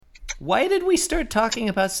Why did we start talking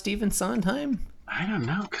about Stephen Sondheim? I don't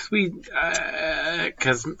know,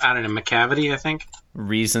 because I don't know, McCavity, I think.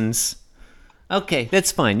 Reasons. Okay,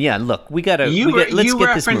 that's fine. Yeah, look, let's get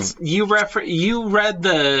this movie. You read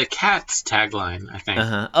the Cats tagline, I think.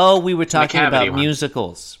 Oh, we were talking about one.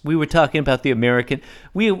 musicals. We were talking about the American.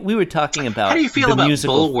 We were talking about. How do you feel about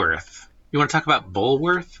musical. Bulworth? You want to talk about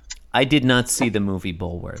Bulworth? I did not see the movie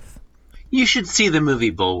Bulworth. You should see the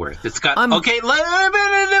movie Bulworth. It's got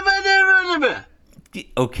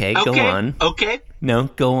Okay, go on. Okay. No,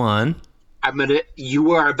 go on.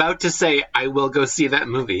 You are about to say I will go see that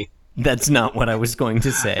movie. That's not what I was going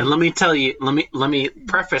to say. And let me tell you, let me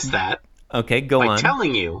preface that. Okay, go on. By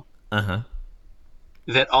telling you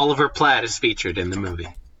that Oliver Platt is featured in the movie.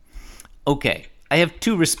 Okay. I have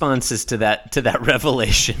two responses to that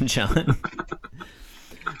revelation, John.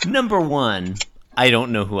 Number one, I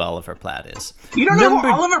don't know who Oliver Platt is. You don't know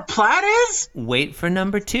who Oliver Platt is? Wait for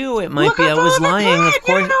number two. It might be I was lying. Platt. Of course.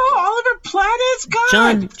 You don't know who Oliver Platt is?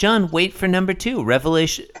 God. John, wait for number two.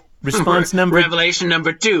 Revelation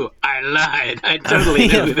number two. I lied. I totally knew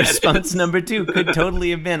who that response is. Number two could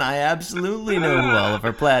totally have been, I absolutely know who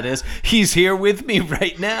Oliver Platt is. He's here with me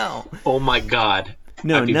right now. Oh my God.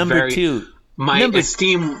 No, number two. My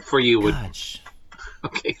esteem for you would... Gosh.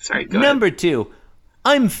 Okay, sorry, go Number ahead. two.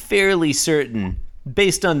 I'm fairly certain,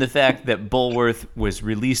 based on the fact that Bulworth was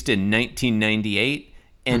released in 1998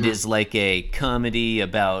 and is like a comedy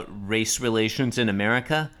about race relations in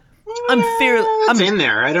America, It's in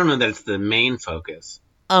there. I don't know that it's the main focus.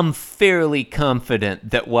 I'm fairly confident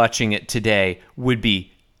that watching it today would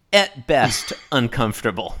be, at best,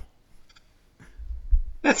 uncomfortable.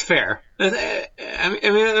 That's fair.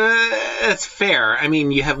 That's fair. I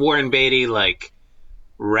mean, you have Warren Beatty,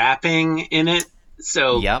 rapping in it.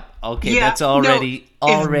 So yep. Okay, yeah, that's already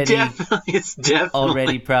it's definitely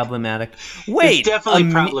already problematic. Wait, it's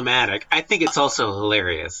definitely problematic. I think it's also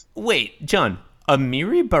hilarious. Wait, John,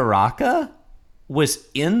 Amiri Baraka was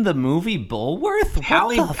in the movie Bulworth?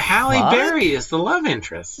 Halle Berry is the love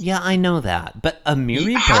interest. Yeah, I know that, but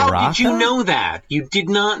Amiri Baraka. How did you know that? You did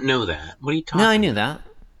not know that. What are you talking about? No, I knew that.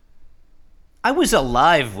 I was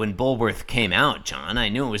alive when Bulworth came out, John. I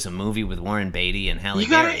knew it was a movie with Warren Beatty and Halle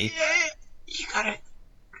Berry. You gotta.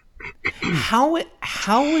 How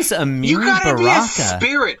is Amiri You gotta Baraka? be a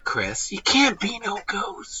spirit, Chris. You can't be no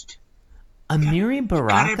ghost. Amiri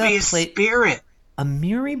Baraka gotta be a spirit.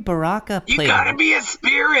 Amiri Baraka played. You gotta be a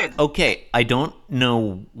spirit. Okay, I don't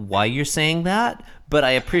know why you're saying that, but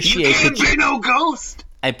I appreciate you can't be no ghost.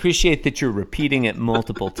 I appreciate that you're repeating it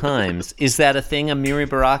multiple times. Is that a thing Amiri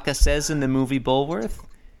Baraka says in the movie Bulworth?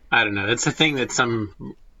 I don't know. It's a thing that some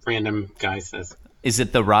random guy says. Is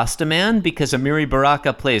it the Rasta Man? Because Amiri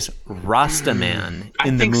Baraka plays Rasta Man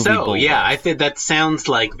in the movie Bulworth. Yeah, I think that sounds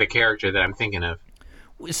like the character that I'm thinking of.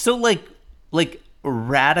 So like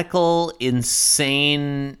radical,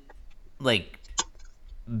 insane,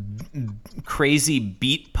 crazy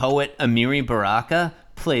beat poet Amiri Baraka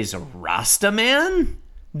plays Rasta Man?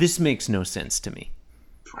 This makes no sense to me.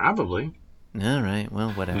 Probably. All right,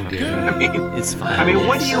 well, whatever. I mean, it's fine. I mean,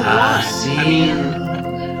 what do you want? I mean...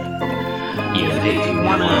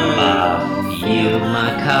 Yield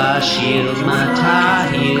my car, shield my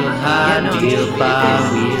tie, yield high, yield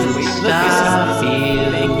bar, yield stop,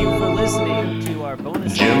 yield. Thank you for listening to our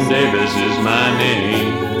bonus. Jim Davis is my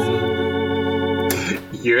name.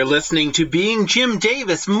 You're listening to Being Jim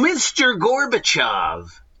Davis, Mr. Gorbachev.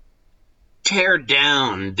 Tear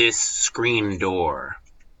down this screen door.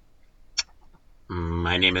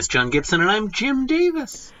 My name is John Gibson, and I'm Jim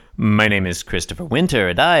Davis. My name is Christopher Winter,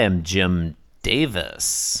 and I am Jim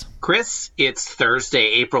Davis. Chris, it's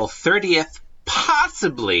Thursday, April 30th,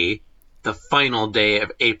 possibly the final day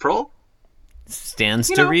of April. Stands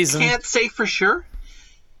to reason. Can't say for sure.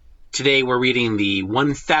 Today we're reading the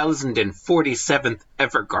 1047th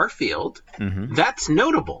ever Garfield. Mm-hmm. That's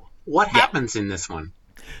notable. What happens in this one?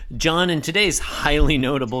 John, in today's highly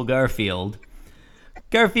notable Garfield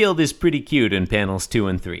is pretty cute in panels 2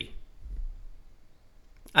 and 3.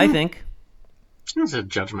 I think. It's a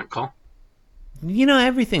judgment call.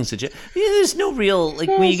 Everything's there's no real,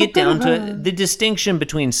 when you get down to it, the distinction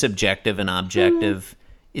between subjective and objective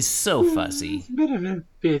is so fuzzy. A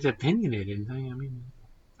bit opinionated. I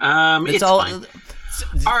mean, it's all fine.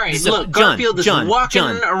 All right, look, Garfield is walking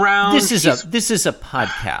around. This is a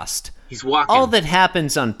podcast. He's walking. All that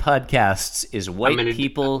happens on podcasts is white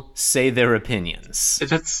people say their opinions.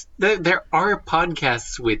 There are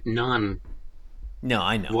podcasts with non. No,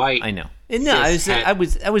 I know. White. I know. No, I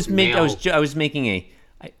was making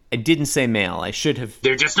I didn't say male. I should have.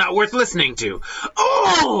 They're just not worth listening to.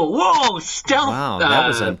 Oh, whoa, stealth. Wow, that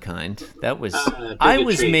was unkind. That was. I bigotry.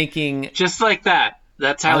 was making. Just like that.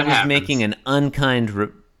 That's how it happens. I was making an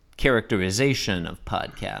unkind characterization of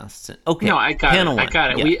podcasts. Okay. No, I got panel it. one. I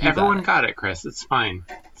got it. Yeah, Everyone got it, Chris. It's fine.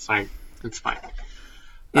 It's fine.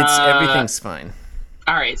 Everything's fine.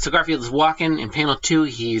 All right, so Garfield is walking. In panel 2,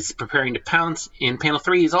 he's preparing to pounce. In panel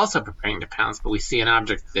 3, he's also preparing to pounce, but we see an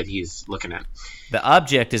object that he's looking at. The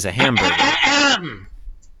object is a hamburger.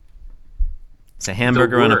 It's a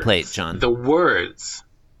hamburger on a plate, John. The words.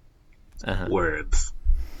 Uh-huh. Words.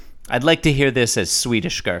 I'd like to hear this as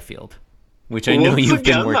Swedish Garfield, which I know you've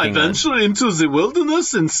been working on. Once again, I venture into the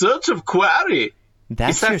wilderness in search of quarry.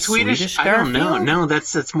 That's Is that your Swedish Garfield? I don't know. No,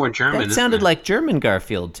 that's more German. That sounded like German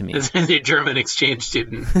Garfield to me. It's a German exchange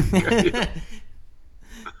student.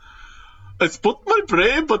 I spot my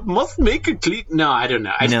prey, but must make a clean. No, I don't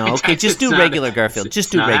know. Okay, just do regular Garfield.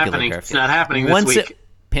 Just do regular Garfield. It's not happening this week.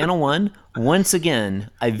 Panel 1. Once again,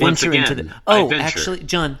 I venture into the. Oh, actually,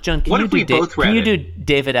 John, can you do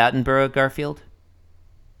David Attenborough Garfield?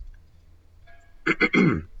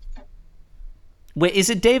 Wait, is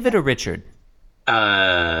it David or Richard?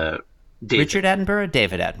 David. Richard Attenborough?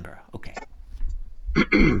 David Attenborough. Okay.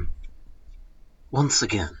 Once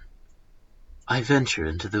again, I venture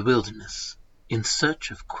into the wilderness in search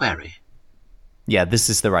of quarry. Yeah, this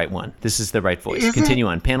is the right one. This is the right voice. Continue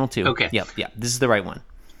on. Panel 2. Okay. Yep, this is the right one.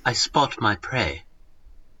 I spot my prey,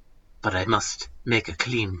 but I must make a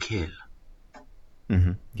clean kill.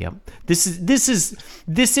 Mm-hmm. Yep. This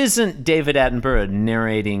isn't David Attenborough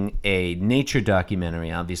narrating a nature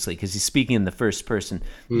documentary, obviously, because he's speaking in the first person.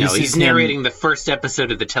 No, he's narrating the first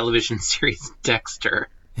episode of the television series Dexter.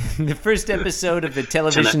 The first episode of the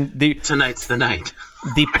television. Tonight's the night.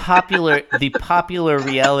 The popular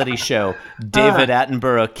reality show David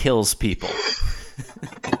Attenborough kills people.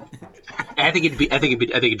 I think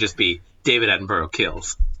it'd just be David Attenborough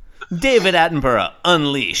kills. David Attenborough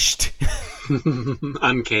unleashed.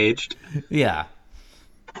 Uncaged. Yeah.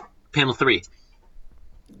 Panel 3.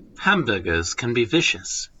 Hamburgers can be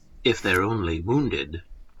vicious if they're only wounded.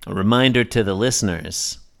 A reminder to the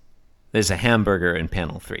listeners. There's a hamburger in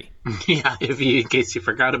panel 3. Yeah, in case you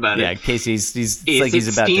forgot about it. Yeah, in case he's Is like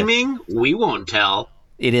he's about steaming? We won't tell.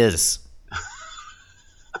 It is.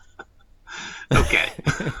 Okay.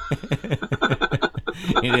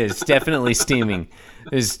 It is definitely steaming.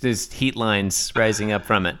 There's heat lines rising up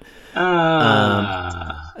from it.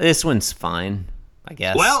 This one's fine, I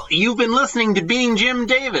guess. Well, you've been listening to Being Jim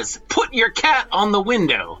Davis. Put your cat on the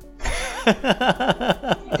window. You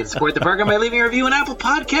can support the program by leaving a review on Apple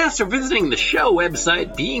Podcasts or visiting the show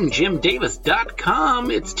website, beingjimdavis.com.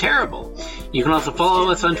 It's terrible. You can also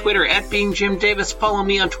follow us on Twitter at beingjimdavis. Follow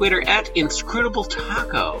me on Twitter at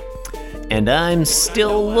inscrutableTaco. And I'm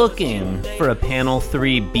still looking for a panel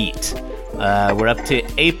 3 beat. We're up to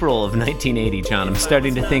April of 1980, John. I'm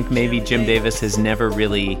starting to think maybe Jim Davis has never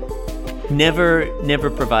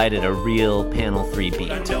provided a real panel 3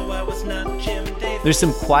 beat. There's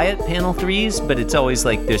some quiet panel 3s, but it's always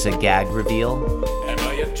like there's a gag reveal.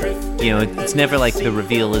 You know, it's never like the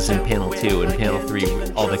reveal is in panel 2, and panel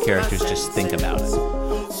 3, all the characters just think about it.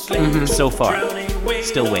 Mm-hmm. So far,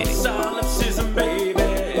 still waiting.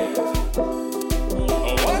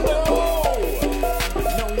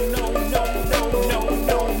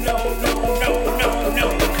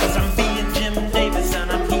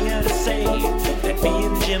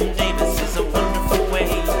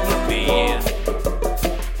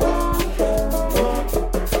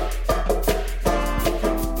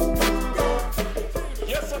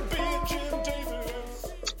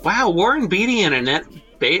 Wow, Warren Beatty and Annette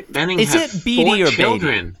Bening Is have it Beatty 4 or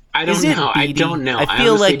children. Beatty? I don't know. I don't know. I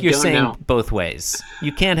feel like you're saying both ways.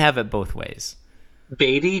 You can't have it both ways.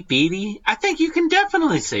 Beatty? I think you can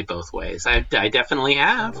definitely say both ways. I definitely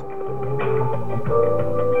have.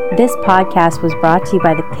 This podcast was brought to you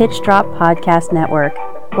by the Pitch Drop Podcast Network.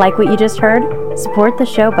 Like what you just heard? Support the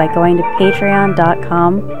show by going to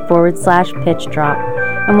patreon.com/pitchdrop.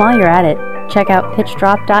 And while you're at it, check out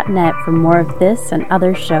pitchdrop.net for more of this and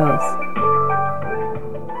other shows.